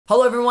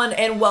Hello everyone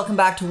and welcome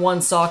back to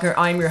One Soccer.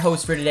 I'm your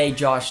host for today,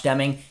 Josh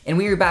Deming, and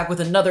we are back with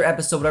another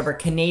episode of our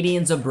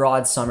Canadians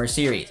Abroad Summer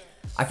Series.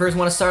 I first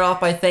want to start off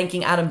by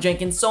thanking Adam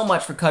Jenkins so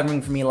much for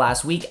covering for me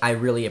last week. I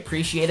really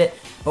appreciate it,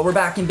 but we're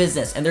back in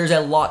business and there's a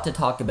lot to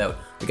talk about.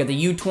 We got the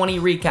U-20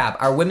 recap,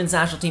 our women's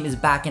national team is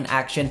back in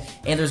action,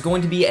 and there's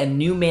going to be a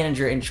new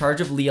manager in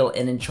charge of Lille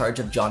and in charge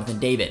of Jonathan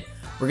David.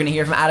 We're going to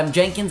hear from Adam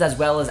Jenkins as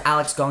well as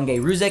Alex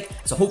Gonge-Ruzic,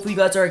 so hopefully you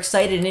guys are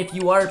excited, and if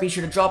you are, be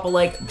sure to drop a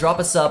like, drop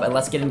a sub, and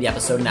let's get into the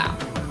episode now.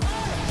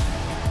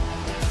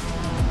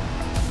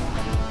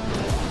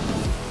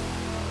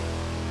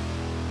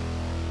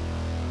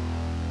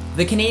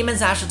 The Canadian men's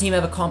national team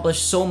have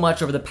accomplished so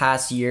much over the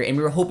past year, and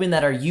we were hoping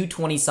that our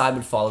U20 side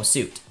would follow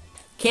suit.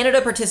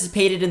 Canada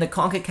participated in the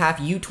CONCACAF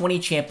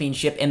U20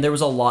 Championship, and there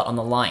was a lot on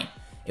the line.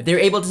 If they were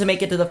able to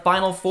make it to the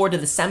Final Four, to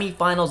the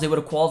semi-finals, they would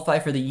have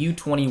qualified for the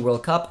U20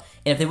 World Cup,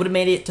 and if they would have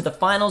made it to the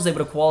finals, they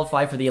would have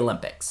qualified for the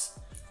Olympics.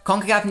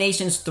 CONCACAF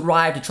nations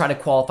thrive to try to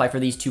qualify for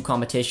these two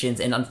competitions,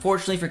 and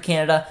unfortunately for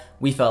Canada,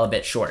 we fell a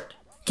bit short.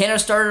 Canada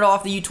started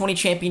off the U20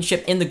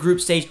 Championship in the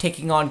group stage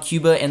taking on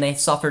Cuba, and they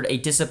suffered a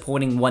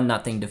disappointing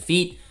 1-0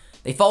 defeat.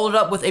 They followed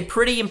up with a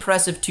pretty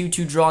impressive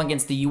 2-2 draw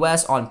against the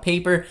US on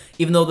paper,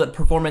 even though the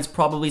performance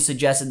probably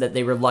suggested that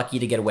they were lucky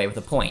to get away with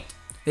a point.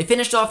 They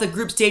finished off the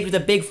group stage with a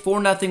big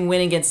 4-0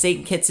 win against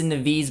St. Kitts and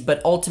Nevis,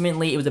 but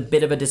ultimately it was a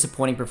bit of a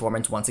disappointing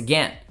performance once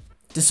again.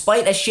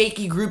 Despite a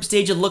shaky group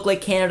stage, it looked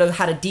like Canada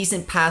had a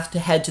decent path to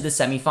head to the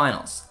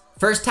semi-finals.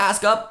 First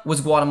task up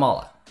was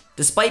Guatemala.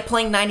 Despite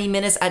playing 90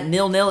 minutes at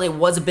 0-0, it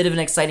was a bit of an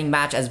exciting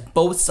match as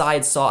both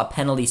sides saw a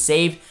penalty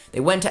saved. They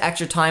went to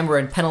extra time where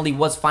a penalty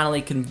was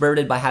finally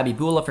converted by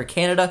Habibullah for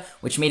Canada,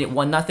 which made it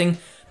 1-0.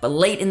 But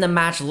late in the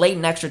match, late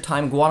in extra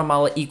time,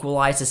 Guatemala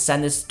equalized to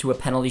send this to a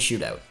penalty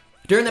shootout.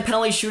 During the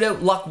penalty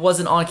shootout, luck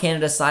wasn't on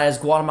Canada's side as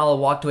Guatemala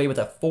walked away with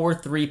a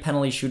 4-3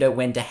 penalty shootout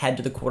win to head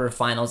to the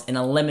quarterfinals and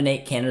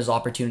eliminate Canada's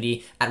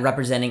opportunity at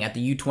representing at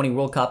the U20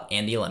 World Cup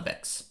and the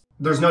Olympics.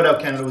 There's no doubt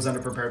Canada was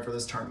underprepared for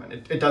this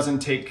tournament. It doesn't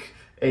take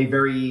a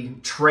very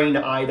trained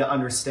eye to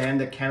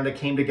understand that Canada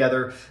came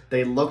together.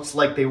 They looked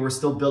like they were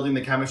still building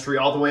the chemistry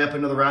all the way up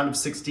into the round of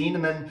 16,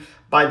 and then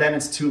by then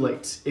it's too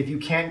late. If you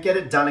can't get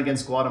it done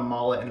against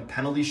Guatemala in a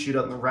penalty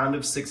shootout in the round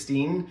of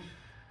 16,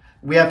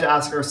 we have to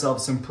ask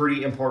ourselves some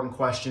pretty important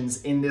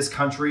questions in this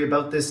country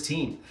about this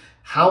team.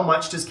 How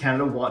much does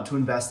Canada want to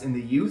invest in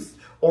the youth,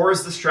 or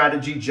is the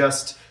strategy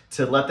just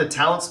to let the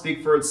talent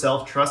speak for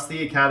itself, trust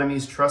the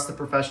academies, trust the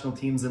professional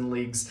teams and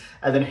leagues,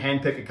 and then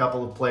handpick a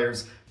couple of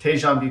players?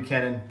 Tajon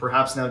Buchanan,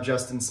 perhaps now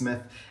Justin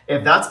Smith.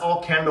 If that's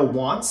all Canada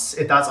wants,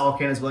 if that's all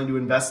Canada's willing to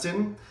invest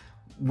in,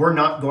 we're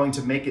not going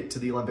to make it to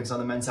the Olympics on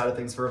the men's side of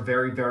things for a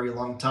very, very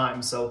long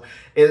time. So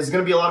there's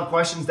going to be a lot of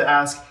questions to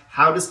ask.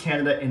 How does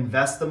Canada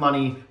invest the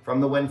money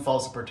from the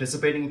windfalls of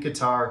participating in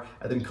Qatar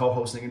and then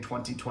co-hosting in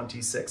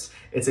 2026?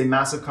 It's a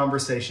massive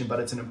conversation, but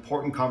it's an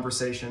important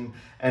conversation.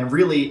 And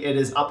really, it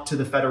is up to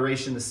the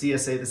Federation, the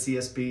CSA, the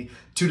CSB,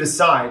 to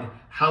decide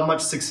how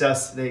much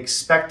success they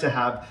expect to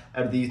have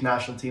out of these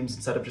national teams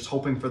instead of just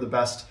hoping for the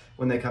best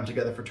when they come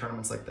together for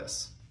tournaments like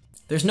this.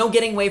 There's no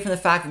getting away from the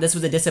fact that this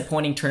was a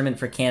disappointing tournament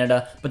for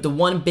Canada, but the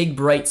one big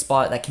bright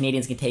spot that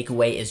Canadians can take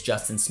away is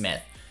Justin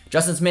Smith.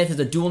 Justin Smith is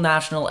a dual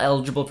national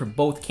eligible for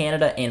both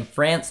Canada and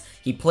France.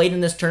 He played in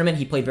this tournament,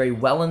 he played very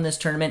well in this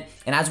tournament,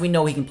 and as we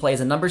know, he can play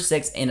as a number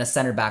 6 and a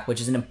center back, which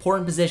is an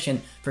important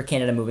position for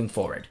Canada moving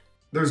forward.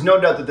 There's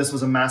no doubt that this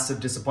was a massive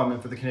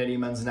disappointment for the Canadian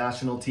men's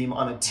national team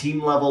on a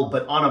team level,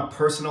 but on a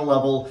personal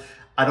level,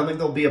 I don't think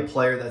there'll be a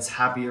player that's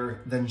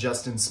happier than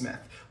Justin Smith.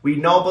 We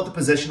know about the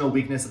positional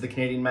weakness that the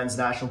Canadian men's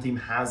national team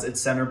has at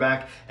center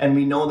back, and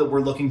we know that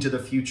we're looking to the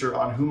future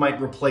on who might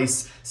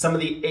replace some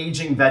of the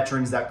aging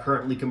veterans that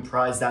currently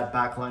comprise that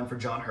back line for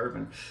John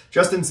Herdman.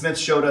 Justin Smith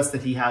showed us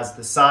that he has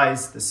the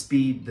size, the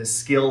speed, the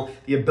skill,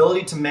 the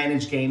ability to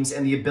manage games,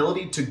 and the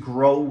ability to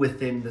grow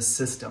within the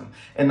system.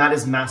 And that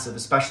is massive,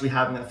 especially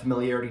having that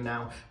familiarity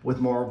now with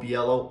Mauro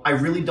Biello. I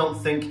really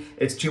don't think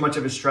it's too much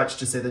of a stretch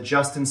to say that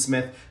Justin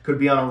Smith could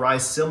be on a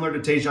rise similar to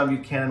Tajon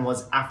Buchanan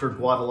was after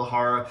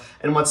Guadalajara.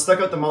 And what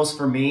stuck out the most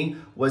for me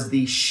was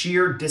the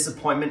sheer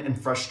disappointment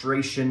and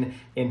frustration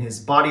in his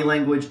body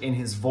language, in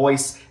his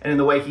voice, and in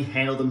the way he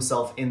handled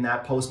himself in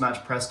that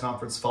post-match press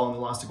conference following the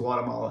loss to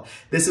Guatemala.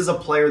 This is a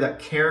player that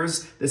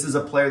cares. This is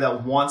a player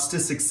that wants to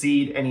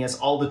succeed, and he has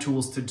all the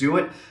tools to do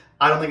it.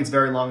 I don't think it's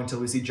very long until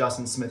we see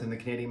Justin Smith in the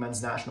Canadian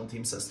men's national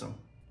team system.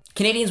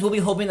 Canadians will be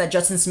hoping that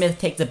Justin Smith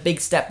takes a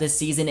big step this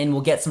season and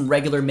will get some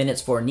regular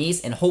minutes for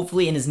Nice, and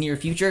hopefully in his near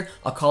future,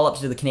 a call-up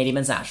to the Canadian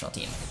men's national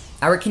team.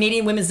 Our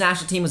Canadian women's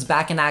national team was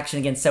back in action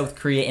against South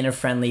Korea in a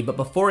friendly, but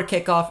before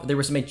kickoff, there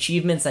were some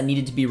achievements that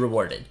needed to be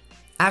rewarded.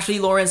 Ashley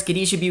Lawrence,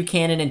 Khadijah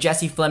Buchanan, and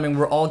Jessie Fleming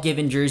were all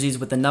given jerseys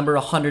with the number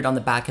 100 on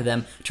the back of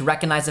them to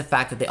recognize the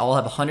fact that they all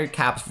have 100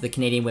 caps for the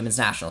Canadian women's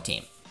national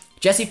team.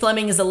 Jessie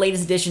Fleming is the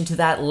latest addition to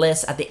that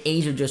list at the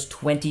age of just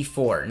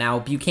 24. Now,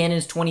 Buchanan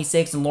is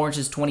 26 and Lawrence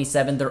is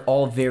 27. They're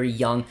all very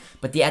young,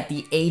 but at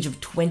the age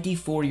of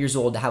 24 years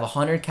old, to have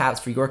 100 caps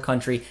for your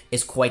country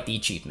is quite the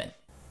achievement.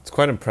 It's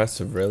quite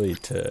impressive, really,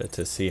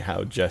 to see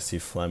how Jessie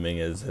Fleming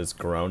has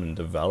grown and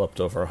developed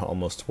over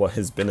almost what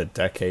has been a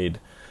decade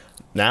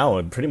now,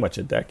 and pretty much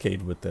a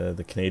decade with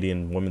the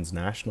Canadian women's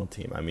national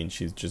team. I mean,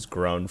 she's just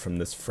grown from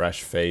this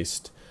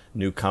fresh-faced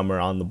newcomer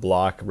on the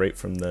block right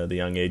from the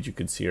young age. You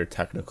could see her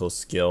technical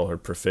skill, her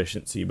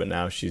proficiency, but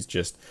now she's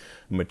just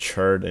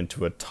matured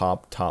into a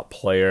top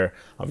player.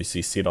 Obviously,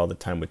 you see it all the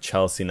time with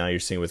Chelsea. Now you're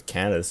seeing it with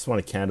Canada. This is one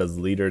of Canada's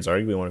leaders,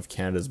 arguably one of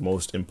Canada's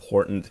most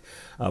important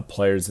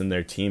players in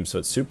their team. So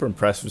it's super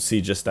impressive to see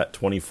just at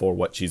 24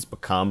 what she's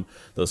become.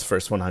 Those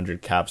first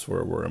 100 caps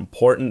were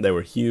important. They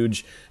were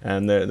huge,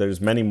 and there's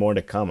many more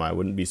to come. I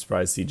wouldn't be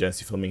surprised to see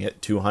Jessie Fleming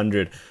hit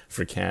 200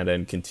 for Canada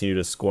and continue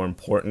to score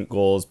important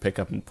goals, pick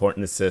up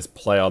important assists,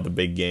 play all the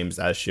big games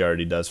as she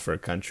already does for her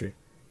country.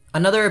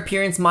 Another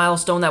appearance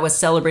milestone that was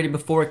celebrated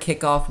before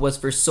kickoff was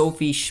for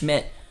Sophie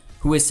Schmidt,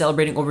 who is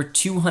celebrating over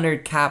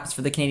 200 caps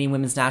for the Canadian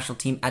women's national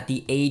team at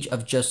the age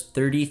of just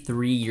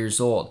 33 years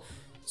old.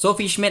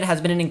 Sophie Schmidt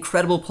has been an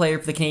incredible player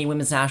for the Canadian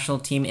women's national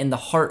team in the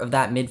heart of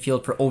that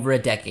midfield for over a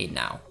decade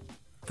now.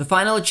 The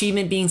final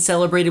achievement being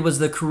celebrated was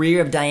the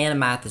career of Diana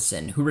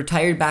Matheson, who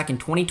retired back in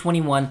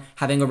 2021,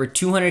 having over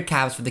 200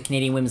 caps for the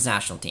Canadian women's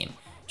national team.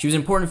 She was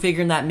an important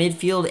figure in that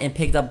midfield and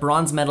picked up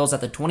bronze medals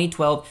at the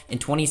 2012 and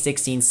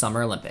 2016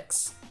 Summer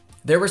Olympics.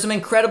 There were some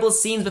incredible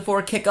scenes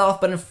before kickoff,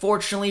 but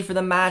unfortunately for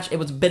the match, it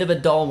was a bit of a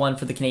dull one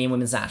for the Canadian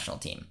women's national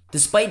team.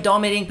 Despite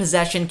dominating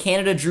possession,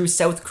 Canada drew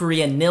South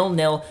Korea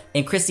 0-0,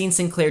 and Christine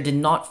Sinclair did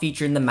not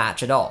feature in the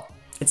match at all.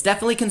 It's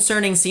definitely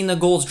concerning seeing the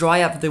goals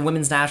dry up for the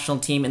women's national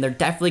team, and they're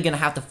definitely going to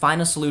have to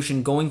find a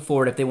solution going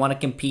forward if they want to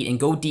compete and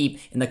go deep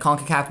in the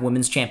CONCACAF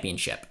Women's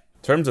Championship.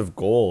 In terms of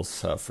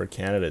goals for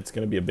Canada, it's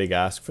going to be a big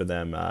ask for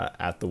them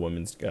at the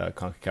women's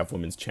CONCACAF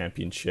Women's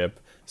Championship,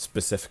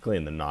 specifically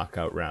in the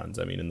knockout rounds.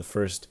 I mean, in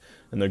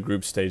the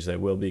group stage, they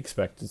will be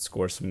expected to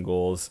score some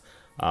goals.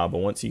 But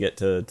once you get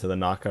to the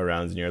knockout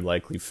rounds and you're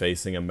likely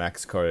facing a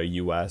Mexico or a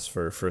US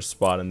for a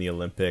spot in the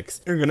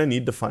Olympics, you're going to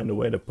need to find a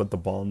way to put the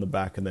ball in the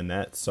back of the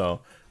net.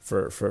 So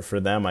for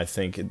them, I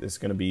think it's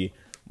going to be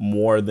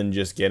more than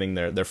just getting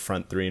their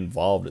front three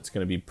involved. It's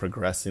going to be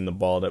progressing the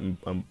ball at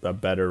a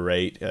better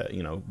rate,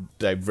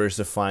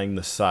 diversifying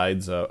the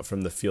sides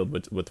from the field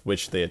with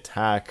which they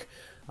attack,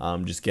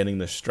 just getting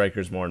the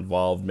strikers more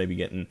involved, maybe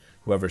getting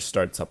whoever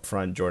starts up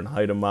front, Jordan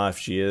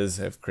Huitema,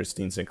 if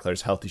Christine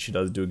Sinclair's healthy, she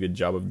does do a good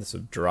job of this,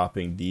 of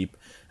dropping deep,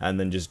 and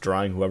then just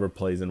drawing whoever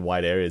plays in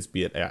wide areas,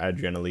 be it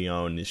Adriana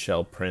Leon,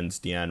 Nichelle Prince,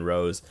 Deanne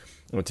Rose,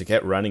 to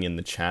get running in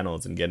the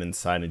channels and get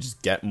inside and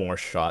just get more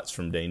shots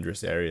from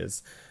dangerous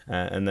areas.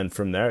 And then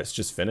from there, it's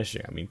just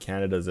finishing. I mean,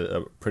 Canada does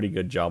a pretty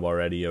good job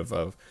already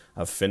of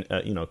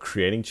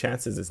creating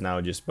chances. It's now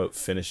just about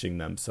finishing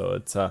them. So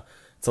it's a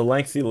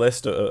lengthy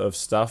list of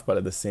stuff, but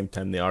at the same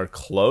time, they are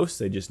close.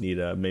 They just need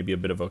maybe a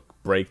bit of a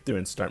breakthrough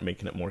and start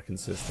making it more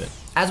consistent.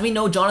 As we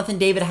know, Jonathan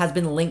David has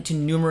been linked to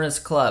numerous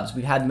clubs.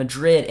 We've had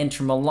Madrid,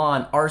 Inter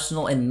Milan,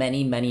 Arsenal, and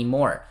many, many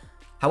more.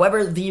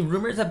 However, the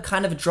rumors have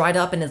kind of dried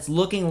up, and it's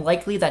looking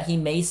likely that he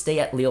may stay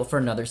at Lille for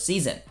another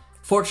season.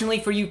 Fortunately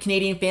for you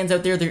Canadian fans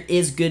out there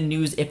is good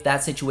news if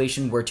that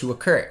situation were to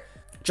occur.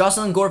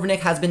 Jocelyn Gourvenic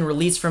has been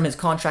released from his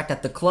contract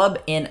at the club,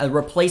 and a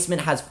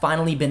replacement has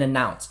finally been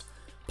announced.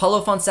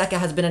 Paulo Fonseca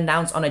has been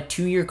announced on a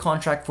 2-year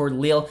contract for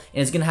Lille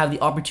and is going to have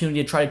the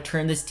opportunity to try to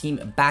turn this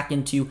team back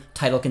into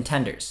title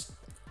contenders.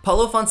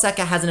 Paulo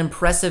Fonseca has an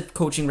impressive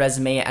coaching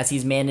resume as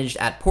he's managed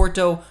at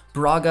Porto,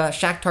 Braga,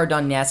 Shakhtar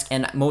Donetsk,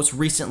 and most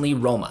recently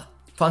Roma.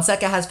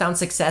 Fonseca has found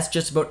success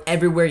just about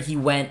everywhere he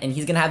went, and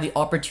he's going to have the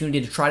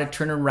opportunity to try to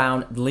turn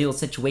around the Lille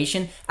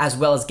situation as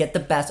well as get the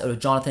best out of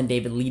Jonathan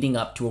David leading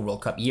up to a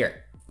World Cup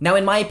year. Now,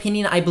 in my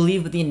opinion, I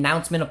believe with the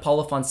announcement of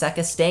Paulo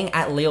Fonseca, staying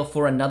at Lille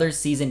for another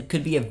season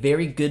could be a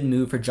very good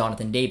move for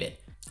Jonathan David.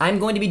 I'm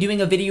going to be doing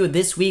a video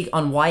this week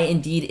on why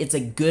indeed it's a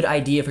good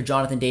idea for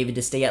Jonathan David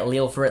to stay at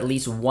Lille for at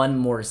least one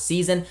more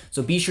season,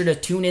 so be sure to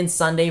tune in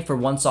Sunday for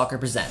One Soccer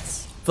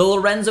Presents. The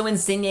Lorenzo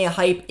Insigne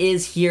hype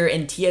is here,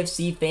 and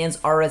TFC fans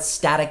are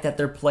ecstatic that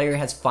their player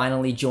has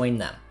finally joined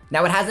them.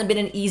 Now, it hasn't been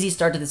an easy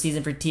start to the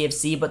season for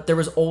TFC, but there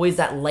was always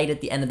that light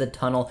at the end of the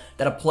tunnel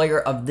that a player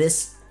of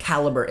this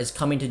caliber is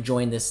coming to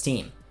join this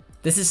team.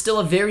 This is still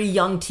a very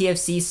young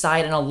TFC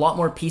side, and a lot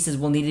more pieces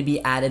will need to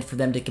be added for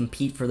them to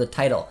compete for the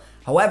title.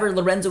 However,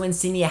 Lorenzo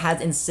Insigne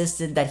has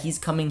insisted that he's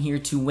coming here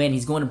to win.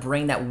 He's going to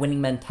bring that winning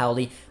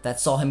mentality that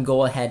saw him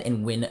go ahead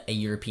and win a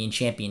European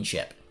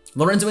championship.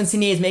 Lorenzo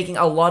Insigne is making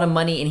a lot of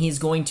money, and he's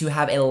going to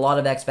have a lot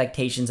of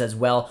expectations as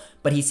well,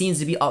 but he seems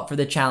to be up for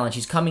the challenge.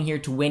 He's coming here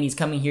to win, he's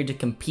coming here to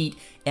compete,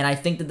 and I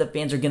think that the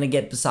fans are going to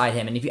get beside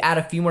him. And if you add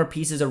a few more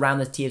pieces around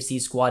this TFC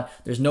squad,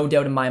 there's no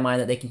doubt in my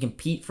mind that they can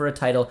compete for a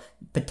title,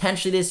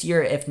 potentially this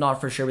year, if not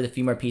for sure with a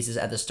few more pieces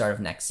at the start of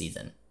next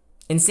season.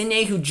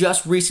 Insigne, who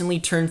just recently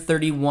turned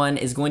 31,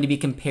 is going to be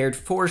compared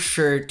for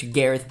sure to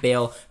Gareth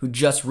Bale, who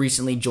just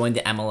recently joined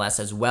the MLS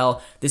as well.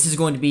 This is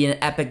going to be an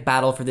epic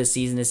battle for this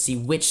season to see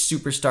which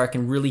superstar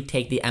can really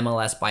take the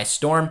MLS by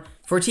storm.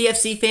 For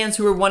TFC fans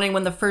who are wondering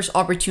when the first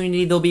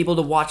opportunity they'll be able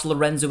to watch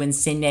Lorenzo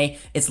Insigne,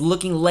 it's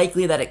looking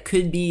likely that it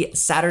could be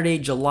Saturday,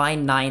 July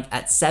 9th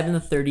at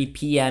 7:30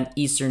 p.m.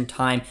 Eastern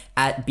Time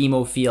at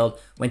BMO Field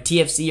when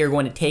TFC are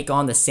going to take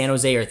on the San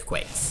Jose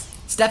Earthquakes.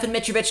 Stefan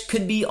Mitrovic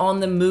could be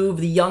on the move.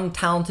 The young,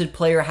 talented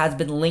player has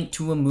been linked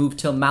to a move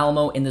to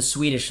Malmo in the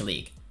Swedish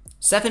league.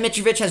 Stefan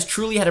Mitrovic has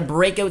truly had a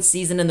breakout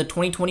season in the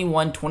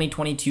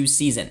 2021-2022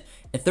 season.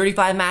 In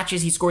 35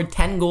 matches, he scored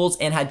 10 goals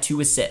and had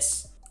 2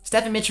 assists.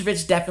 Stefan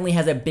Mitrovic definitely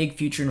has a big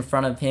future in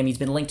front of him. He's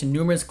been linked to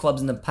numerous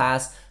clubs in the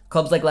past,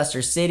 clubs like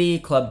Leicester City,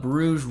 Club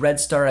Brugge, Red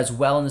Star as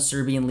well in the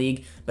Serbian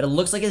league, but it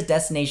looks like his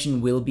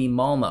destination will be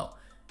Malmo.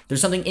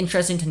 There's something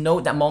interesting to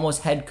note that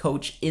Malmo's head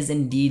coach is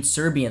indeed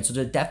Serbian, so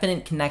there's a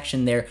definite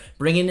connection there,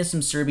 bringing in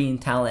some Serbian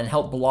talent and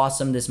help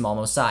blossom this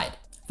Malmo side.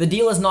 The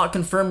deal is not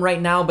confirmed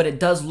right now, but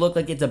it does look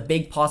like it's a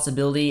big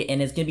possibility,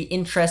 and it's going to be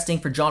interesting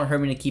for John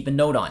Herman to keep a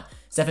note on.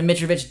 Stefan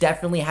Mitrovic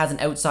definitely has an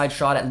outside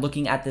shot at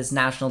looking at this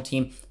national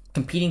team,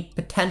 competing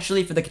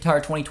potentially for the Qatar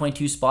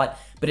 2022 spot,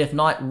 but if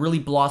not, really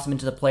blossom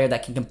into the player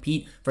that can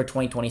compete for a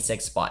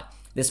 2026 spot.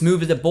 This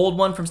move is a bold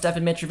one from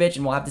Stefan Mitrovic,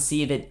 and we'll have to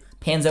see if it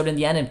pans out in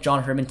the end if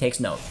John Herman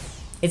takes note.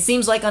 It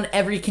seems like on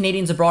every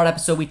Canadians Abroad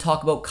episode we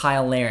talk about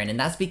Cyle Larin, and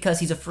that's because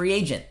he's a free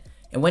agent.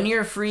 And when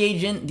you're a free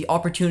agent, the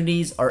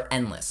opportunities are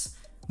endless.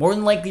 More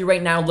than likely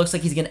right now, it looks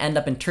like he's going to end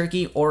up in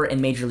Turkey or in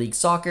Major League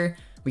Soccer.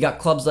 We got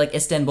clubs like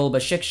Istanbul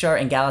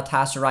Başakşehir and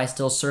Galatasaray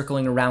still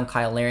circling around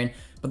Cyle Larin,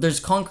 but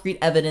there's concrete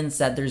evidence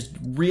that there's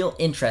real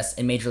interest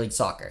in Major League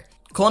Soccer.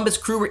 Columbus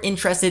Crew were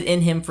interested in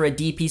him for a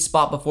DP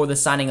spot before the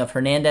signing of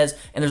Hernandez,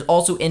 and there's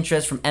also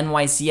interest from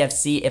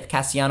NYCFC if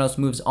Castellanos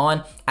moves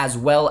on, as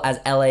well as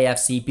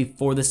LAFC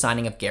before the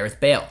signing of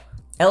Gareth Bale.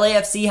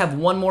 LAFC have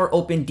one more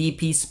open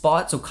DP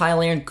spot, so Cyle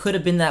Larin could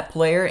have been that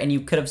player, and you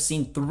could have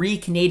seen 3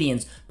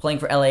 Canadians playing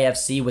for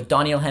LAFC with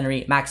Daniel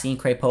Henry, Maxime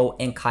Crepeau,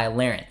 and Cyle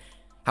Larin.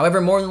 However,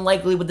 more than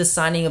likely with the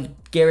signing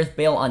of Gareth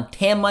Bale on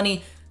TAM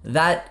money,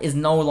 that is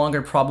no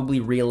longer probably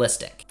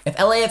realistic. If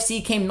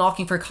LAFC came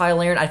knocking for Cyle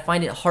Larin, I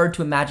find it hard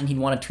to imagine he'd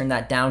want to turn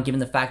that down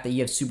given the fact that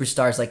you have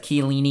superstars like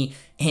Chiellini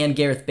and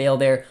Gareth Bale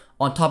there,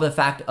 on top of the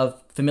fact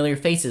of familiar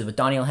faces with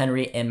Daniel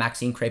Henry and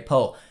Maxime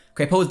Crepeau.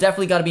 Crepeau's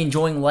definitely got to be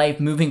enjoying life,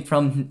 moving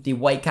from the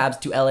Whitecaps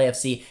to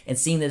LAFC and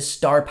seeing this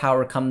star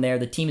power come there.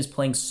 The team is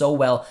playing so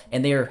well,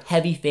 and they are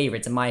heavy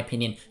favorites, in my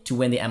opinion, to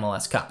win the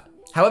MLS Cup.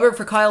 However,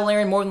 for Cyle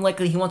Larin, more than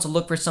likely he wants to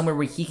look for somewhere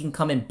where he can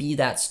come and be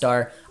that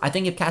star. I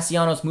think if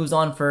Castellanos moves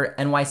on for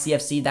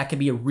NYCFC, that could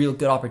be a real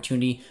good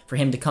opportunity for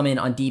him to come in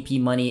on DP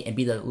money and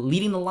be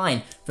leading the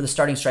line for the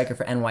starting striker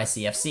for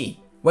NYCFC.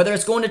 Whether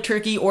it's going to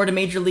Turkey or to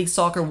Major League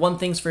Soccer, one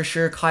thing's for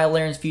sure, Cyle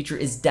Larin's future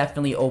is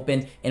definitely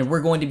open, and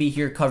we're going to be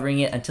here covering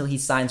it until he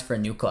signs for a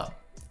new club.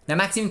 Now,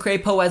 Maxime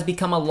Crepeau has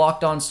become a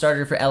locked-on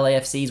starter for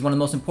LAFC. He's one of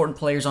the most important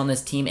players on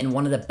this team and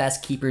one of the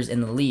best keepers in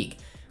the league.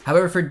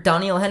 However, for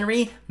Daniel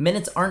Henry,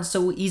 minutes aren't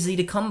so easy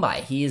to come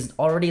by. He is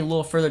already a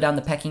little further down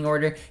the pecking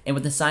order, and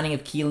with the signing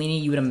of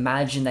Chiellini, you would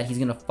imagine that he's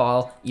going to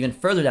fall even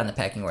further down the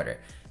pecking order.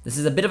 This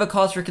is a bit of a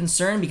cause for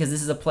concern because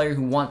this is a player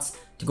who wants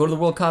to go to the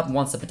World Cup,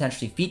 wants to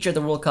potentially feature at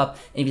the World Cup,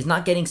 and if he's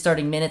not getting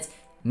starting minutes,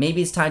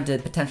 maybe it's time to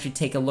potentially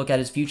take a look at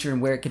his future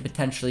and where it could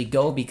potentially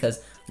go,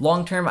 because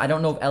long term, I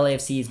don't know if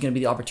LAFC is going to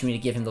be the opportunity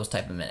to give him those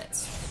type of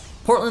minutes.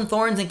 Portland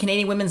Thorns and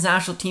Canadian Women's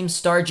National Team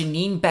star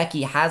Janine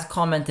Beckie has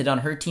commented on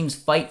her team's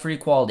fight for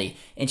equality,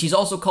 and she's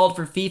also called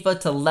for FIFA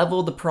to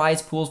level the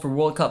prize pools for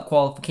World Cup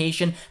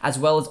qualification as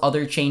well as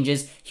other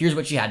changes. Here's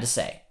what she had to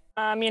say.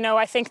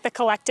 I think the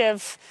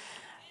collective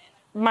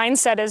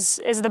mindset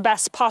is the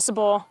best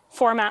possible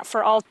format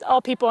for all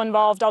people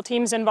involved, all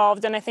teams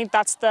involved, and I think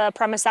that's the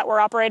premise that we're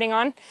operating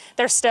on.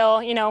 There's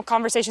still,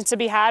 conversations to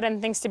be had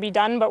and things to be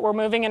done, but we're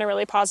moving in a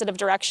really positive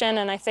direction,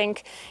 and I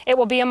think it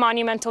will be a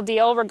monumental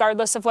deal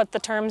regardless of what the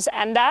terms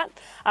end at.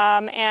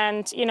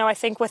 I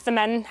think with the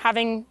men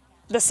having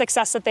the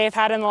success that they've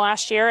had in the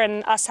last year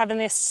and us having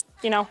this,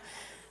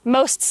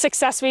 most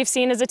success we've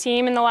seen as a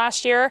team in the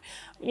last year,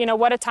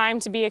 what a time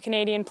to be a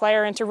Canadian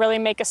player and to really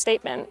make a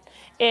statement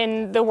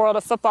in the world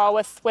of football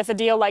with a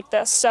deal like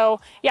this.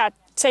 So yeah,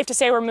 safe to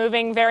say we're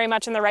moving very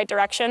much in the right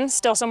direction.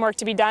 Still some work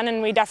to be done,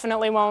 and we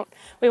definitely won't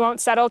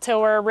settle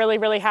till we're really,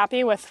 really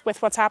happy with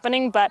what's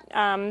happening, but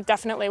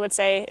definitely would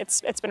say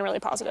it's been really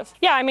positive.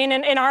 Yeah,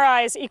 in our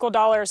eyes, equal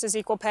dollars is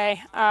equal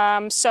pay.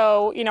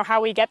 So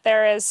how we get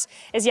there is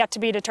yet to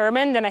be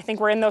determined, and I think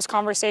we're in those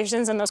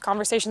conversations, and those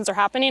conversations are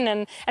happening,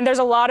 and there's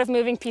a lot of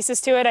moving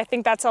pieces to it. I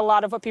think that's a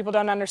lot of what people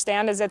don't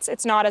understand is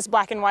it's not as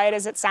black and white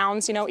as it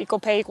sounds. Equal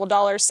pay, equal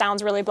dollars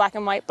sounds really black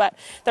and white, but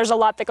there's a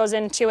lot that goes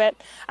into it.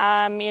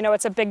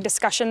 It's a big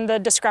discussion, the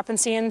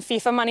discrepancy in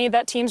FIFA money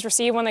that teams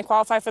receive when they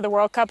qualify for the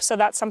World Cup, so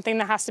that's something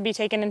that has to be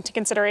taken into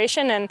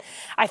consideration. And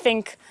I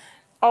think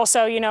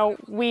also,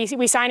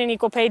 we sign an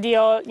equal pay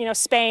deal,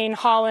 Spain,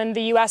 Holland,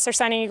 the US are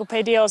signing equal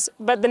pay deals,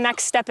 but the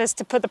next step is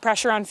to put the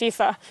pressure on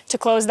FIFA to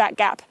close that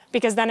gap,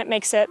 because then it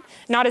makes it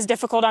not as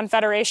difficult on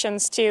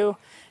federations to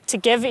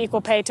give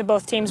equal pay to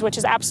both teams, which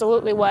is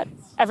absolutely what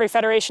every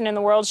federation in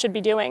the world should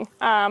be doing.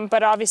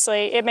 But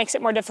obviously, it makes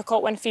it more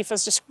difficult when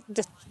FIFA's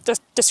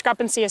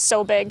discrepancy is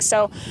so big.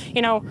 So,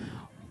 you know,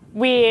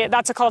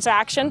 that's a call to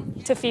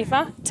action to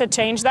FIFA to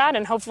change that,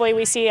 and hopefully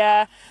we see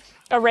a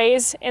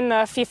raise in the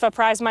FIFA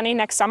prize money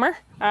next summer,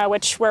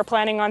 which we're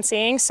planning on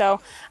seeing.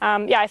 So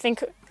yeah, I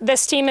think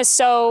this team is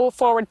so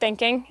forward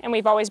thinking, and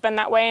we've always been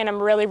that way, and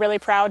I'm really, really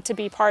proud to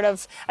be part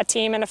of a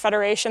team and a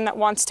federation that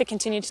wants to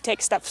continue to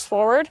take steps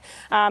forward.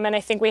 And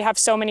I think we have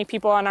so many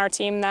people on our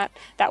team that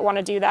want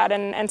to do that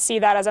and see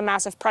that as a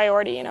massive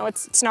priority. You know,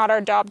 it's not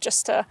our job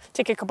just to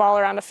kick a ball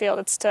around a field.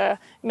 It's to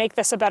make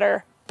this a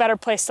better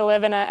place to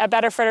live and a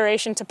better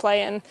federation to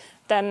play in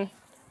than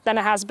it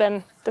has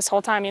been this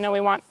whole time. You know, we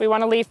want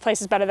to leave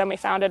places better than we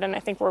found it, and I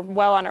think we're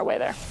well on our way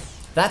there.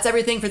 That's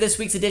everything for this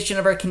week's edition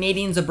of our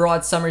Canadians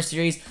Abroad Summer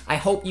Series. I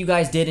hope you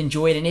guys did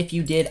enjoy it, and if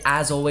you did,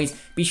 as always,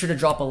 be sure to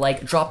drop a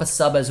like, drop a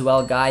sub as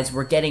well, guys.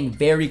 We're getting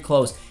very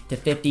close to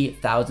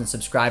 50,000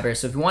 subscribers,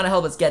 so if you want to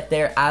help us get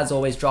there, as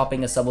always,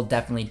 dropping a sub will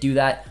definitely do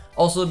that.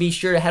 Also, be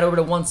sure to head over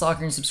to One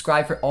Soccer and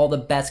subscribe for all the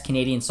best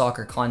Canadian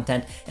soccer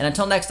content. And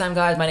until next time,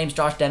 guys, my name's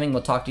Josh Deming.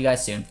 We'll talk to you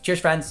guys soon.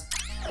 Cheers, friends.